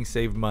homesteading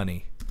save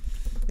money?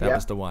 That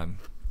was the one.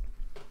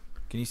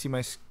 Can you see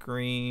my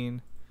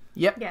screen?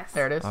 Yep. Yes.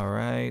 There it is. All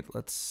right,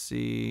 let's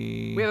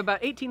see. We have about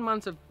 18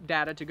 months of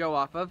data to go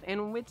off of,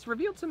 and it's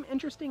revealed some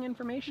interesting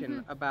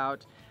information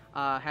about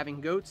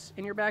having goats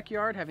in your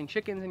backyard, having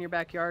chickens in your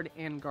backyard,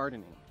 and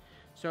gardening.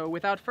 So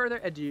without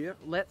further ado,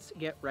 let's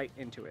get right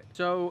into it.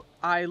 So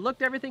I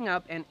looked everything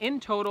up, and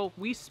in total,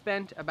 we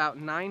spent about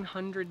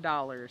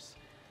 $900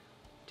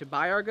 to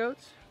buy our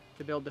goats,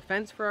 to build the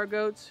fence for our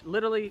goats.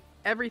 Literally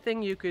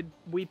everything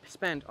we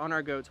spent on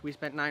our goats, we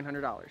spent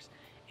 $900.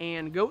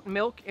 And goat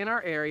milk in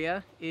our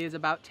area is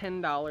about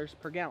 $10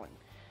 per gallon.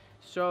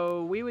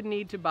 So we would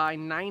need to buy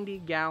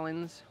 90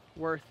 gallons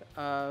worth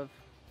of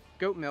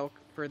goat milk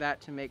for that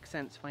to make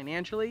sense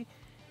financially,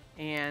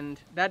 and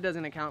that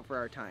doesn't account for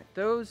our time.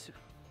 Those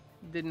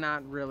did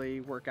not really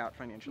work out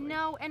financially.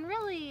 No, and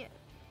really,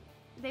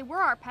 they were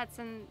our pets,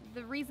 and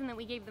the reason that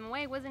we gave them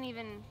away wasn't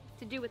even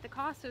to do with the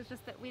cost. It was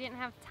just that we didn't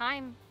have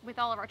time with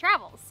all of our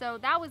travels. So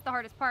that was the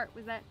hardest part,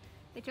 was that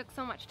they took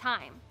so much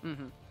time.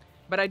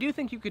 But I do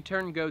think you could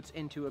turn goats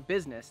into a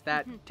business.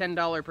 That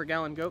 $10 per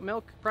gallon goat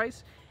milk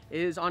price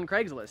is on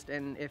Craigslist,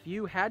 and if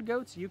you had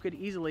goats, you could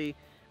easily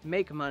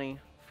make money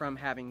from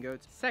having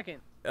goats.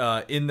 Second,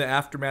 In the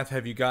aftermath,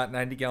 have you got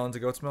 90 gallons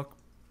of goat's milk?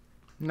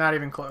 Not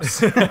even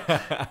close.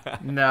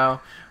 No.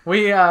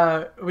 We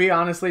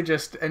honestly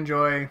just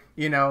enjoy,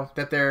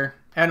 that they're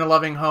in a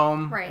loving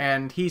home. Right.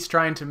 And he's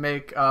trying to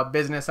make a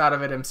business out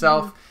of it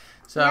himself. Mm-hmm.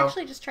 So We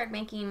actually just tried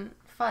making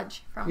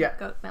fudge from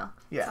goat milk.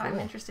 Yeah. So I'm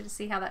interested to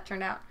see how that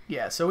turned out.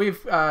 Yeah, so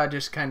we've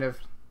just kind of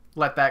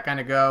let that kind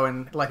of go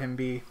and let him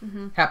be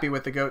happy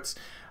with the goats.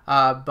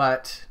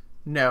 But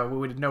no, we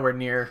would nowhere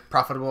near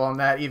profitable on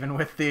that, even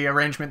with the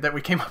arrangement that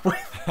we came up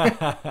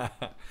with.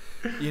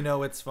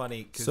 It's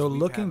funny. So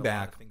looking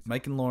back,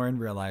 Mike and Lauren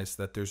realized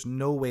that there's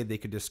no way they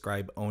could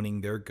describe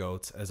owning their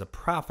goats as a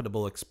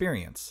profitable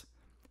experience.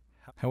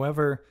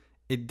 However,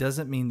 it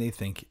doesn't mean they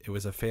think it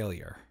was a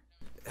failure.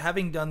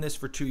 Having done this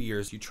for 2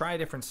 years, you try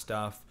different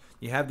stuff.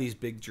 You have these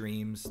big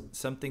dreams.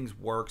 Some things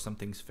work, some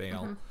things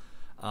fail.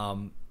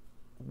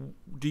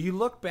 Do you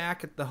look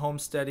back at the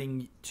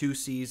homesteading 2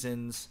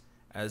 seasons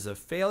as a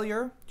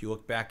failure? Do you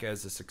look back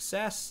as a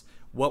success?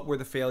 What were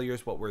the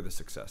failures? What were the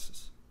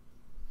successes?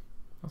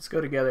 Let's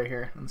go together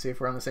here and see if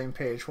we're on the same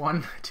page.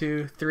 1,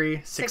 2,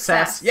 3,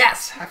 success.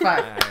 Yes! High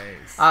five.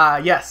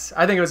 Nice. Yes,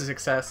 I think it was a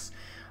success.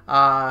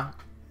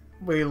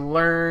 We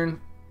learned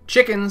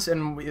chickens,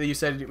 and you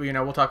said,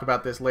 we'll talk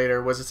about this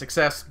later, was a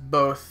success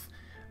both,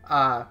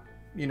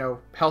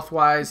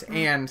 health-wise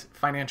and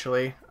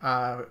financially,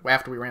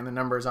 after we ran the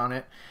numbers on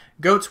it.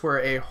 Goats were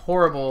a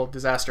horrible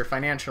disaster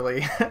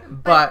financially,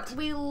 but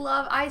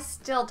I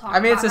still talk I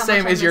mean, it's about the how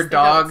same much I as your miss the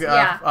dog, goats.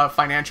 Yeah. a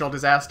financial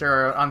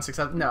disaster or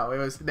unsuccessful.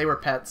 No, they were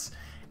pets,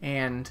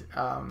 and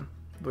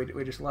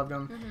we just loved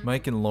them.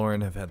 Mike and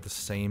Lauren have had the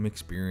same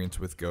experience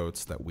with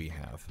goats that we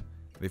have.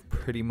 They've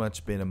pretty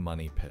much been a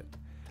money pit.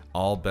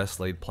 All best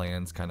laid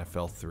plans kind of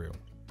fell through.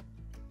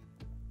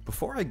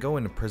 Before I go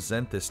in and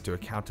present this to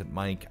Accountant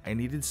Mike, I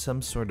needed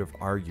some sort of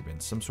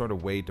argument, some sort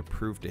of way to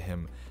prove to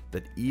him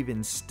that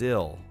even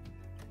still,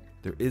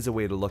 there is a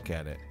way to look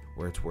at it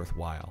where it's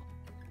worthwhile.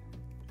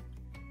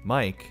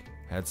 Mike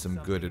had some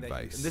good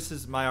advice. This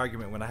is my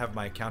argument when I have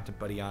my accountant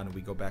buddy on and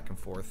we go back and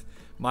forth.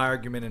 My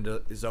argument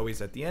is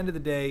always, at the end of the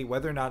day,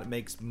 whether or not it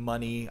makes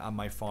money on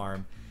my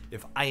farm,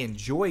 if I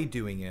enjoy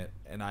doing it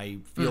and I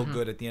feel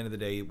good at the end of the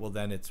day, well,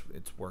 then it's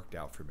worked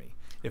out for me.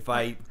 If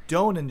I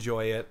don't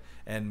enjoy it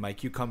and my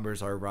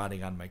cucumbers are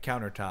rotting on my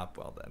countertop,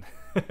 well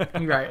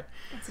then. Right.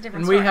 It's a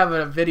different And we story. have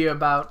a video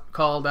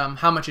called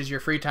 "How Much Is Your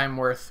Free Time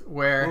Worth?"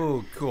 where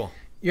Ooh, cool.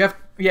 you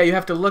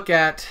have to look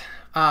at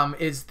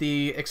is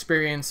the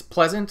experience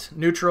pleasant,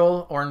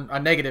 neutral, or a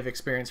negative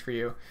experience for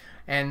you.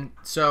 And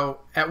so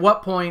at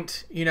what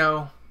point,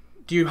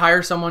 do you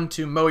hire someone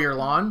to mow your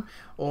lawn,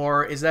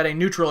 or is that a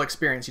neutral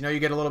experience? You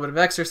get a little bit of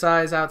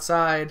exercise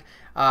outside.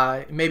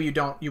 Maybe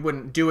you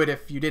wouldn't do it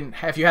if you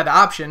had the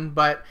option,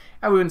 but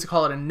I wouldn't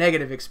call it a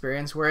negative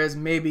experience. Whereas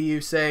maybe you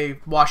say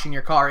washing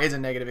your car is a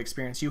negative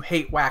experience. You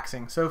hate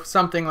waxing. So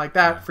something like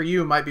that for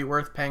you might be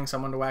worth paying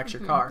someone to wax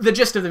your car. The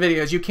gist of the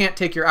video is you can't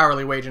take your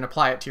hourly wage and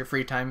apply it to your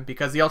free time,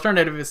 because the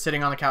alternative is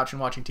sitting on the couch and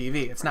watching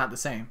TV. It's not the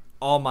same.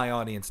 All my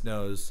audience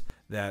knows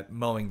that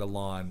mowing the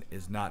lawn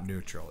is not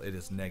neutral. It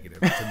is negative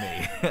to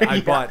me.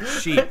 I bought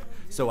sheep,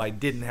 so I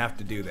didn't have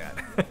to do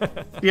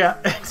that. Yeah,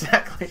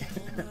 exactly.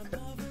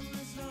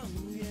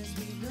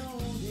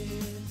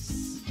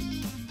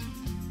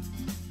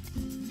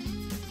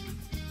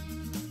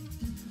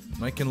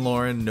 Mike and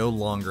Lauren no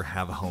longer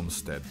have a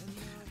homestead.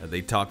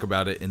 They talk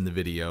about it in the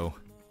video.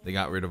 They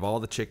got rid of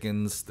all the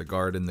chickens, the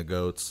garden, the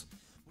goats,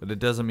 but it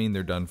doesn't mean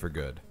they're done for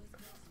good.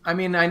 I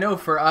mean, I know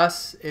for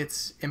us,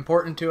 it's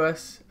important to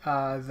us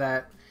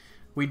that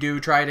we do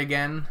try it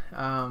again.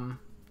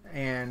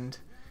 And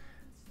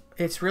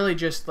it's really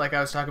just like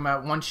I was talking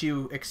about, once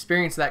you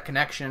experience that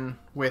connection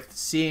with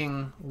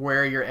seeing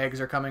where your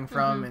eggs are coming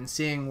from and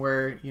seeing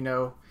where,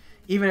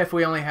 even if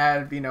we only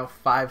had,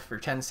 5 or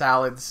 10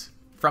 salads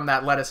from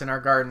that lettuce in our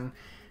garden,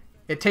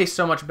 it tastes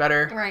so much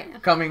better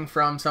coming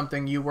from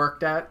something you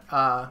worked at.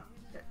 I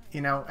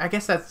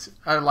guess that's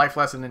a life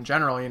lesson in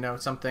general,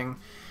 something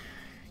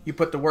you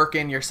put the work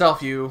in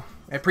yourself, you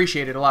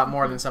appreciate it a lot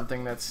more than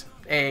something that's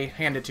A,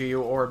 handed to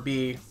you, or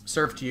B,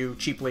 served to you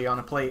cheaply on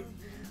a plate.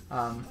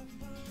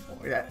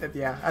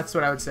 That's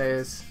what I would say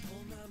is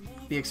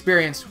the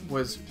experience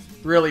was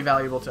really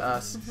valuable to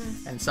us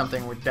and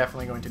something we're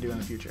definitely going to do in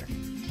the future.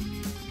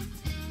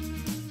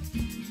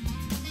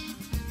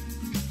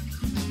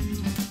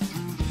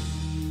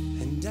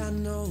 And I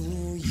know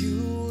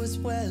you as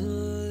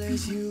well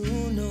as you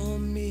know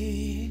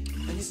me,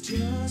 and it's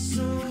just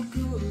so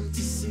good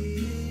to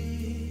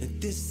see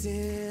that this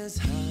is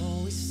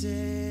how we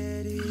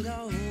set it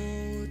all.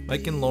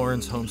 Mike and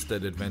Lauren's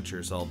homestead adventure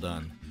is all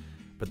done,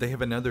 but they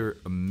have another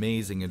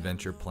amazing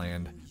adventure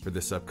planned for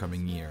this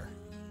upcoming year.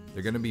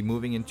 They're going to be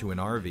moving into an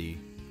RV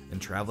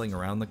and traveling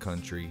around the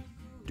country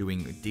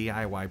doing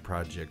DIY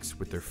projects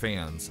with their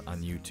fans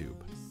on YouTube.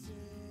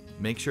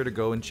 Make sure to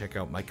go and check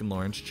out Mike and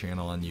Lauren's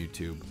channel on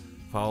YouTube,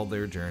 follow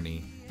their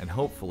journey, and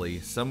hopefully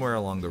somewhere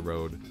along the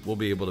road we'll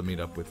be able to meet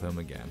up with them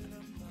again.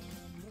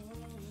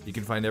 You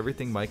can find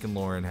everything Mike and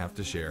Lauren have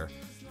to share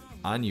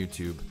on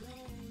YouTube.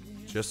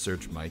 Just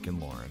search Mike and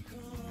Lauren.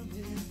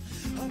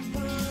 Up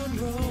on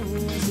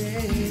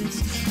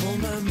roses, oh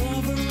my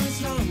mother,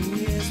 as long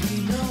as we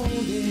know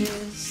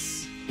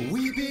this,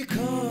 we be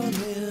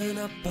coming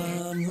up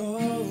on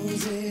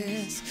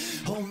roses.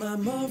 Oh my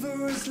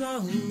mother, as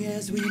long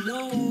as we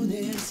know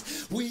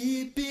this,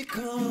 we be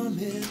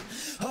coming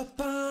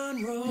up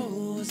on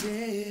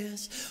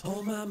roses.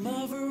 Oh my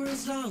mother,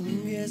 as long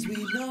as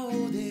we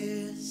know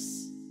this.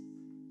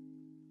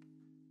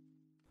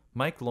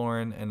 Mike,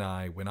 Lauren, and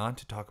I went on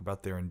to talk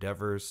about their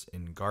endeavors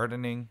in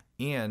gardening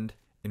and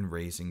in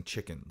raising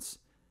chickens.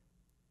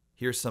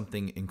 Here's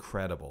something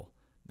incredible.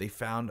 They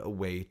found a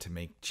way to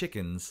make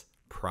chickens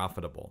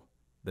profitable.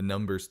 The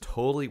numbers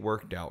totally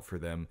worked out for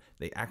them.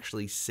 They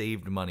actually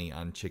saved money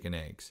on chicken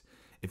eggs.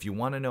 If you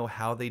want to know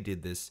how they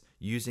did this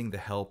using the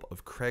help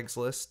of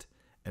Craigslist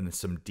and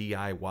some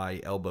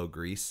DIY elbow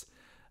grease,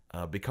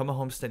 become a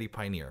Homesteady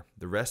Pioneer.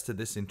 The rest of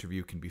this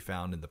interview can be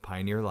found in the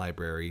Pioneer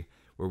Library,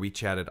 where we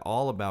chatted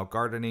all about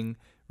gardening,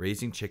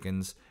 raising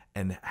chickens,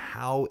 and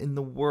how in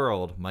the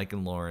world Mike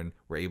and Lauren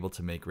were able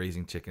to make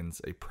raising chickens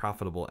a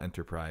profitable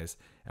enterprise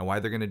and why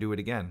they're going to do it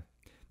again.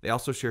 They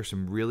also share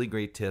some really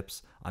great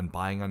tips on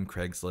buying on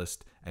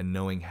Craigslist and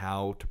knowing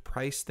how to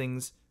price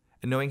things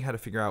and knowing how to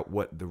figure out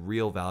what the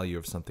real value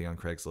of something on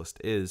Craigslist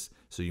is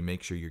so you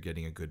make sure you're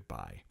getting a good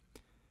buy.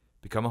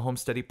 Become a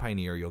Homesteady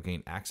Pioneer. You'll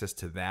gain access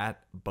to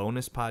that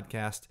bonus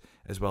podcast,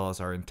 as well as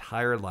our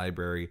entire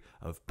library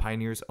of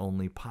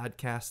Pioneers-only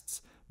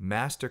podcasts,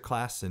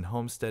 masterclass in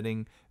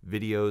homesteading,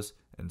 videos,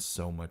 and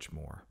so much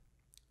more.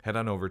 Head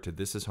on over to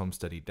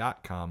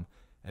thisishomesteady.com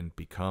and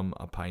become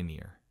a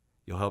pioneer.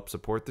 You'll help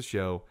support the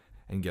show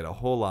and get a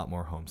whole lot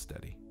more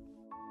homesteady.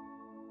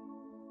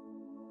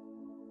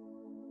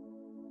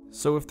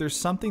 So if there's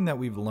something that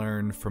we've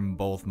learned from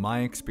both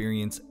my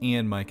experience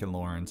and Mike and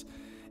Lauren's,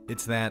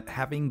 it's that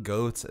having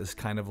goats as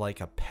kind of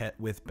like a pet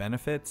with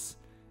benefits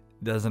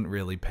doesn't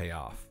really pay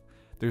off.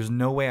 There's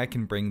no way I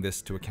can bring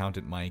this to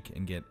Accountant Mike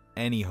and get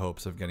any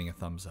hopes of getting a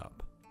thumbs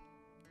up.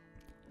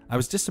 I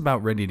was just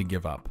about ready to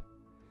give up.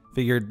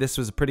 Figured this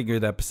was a pretty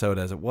good episode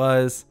as it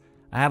was.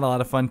 I had a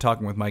lot of fun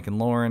talking with Mike and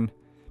Lauren.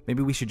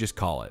 Maybe we should just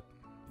call it.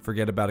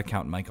 Forget about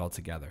Accountant Mike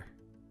altogether.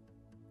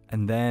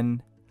 And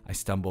then I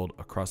stumbled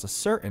across a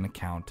certain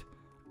account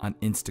on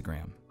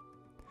Instagram.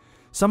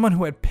 Someone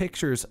who had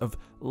pictures of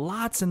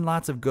lots and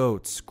lots of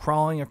goats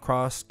crawling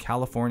across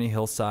California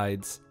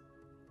hillsides.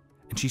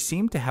 And she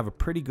seemed to have a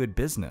pretty good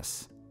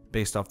business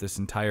based off this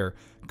entire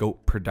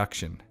goat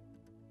production.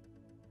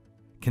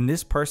 Can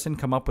this person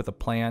come up with a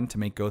plan to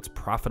make goats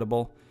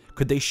profitable?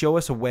 Could they show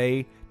us a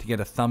way to get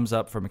a thumbs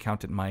up from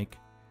Accountant Mike?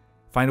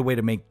 Find a way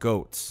to make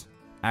goats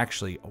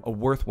actually a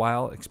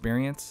worthwhile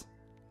experience?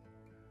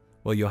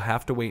 Well, you'll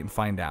have to wait and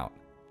find out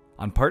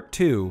on part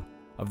 2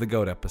 of the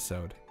goat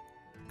episode,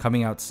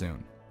 coming out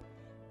soon.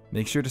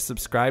 Make sure to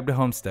subscribe to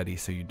Homesteady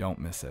so you don't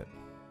miss it.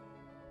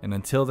 And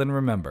until then,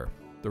 remember,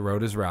 the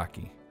road is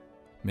rocky.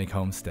 Make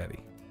home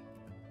steady.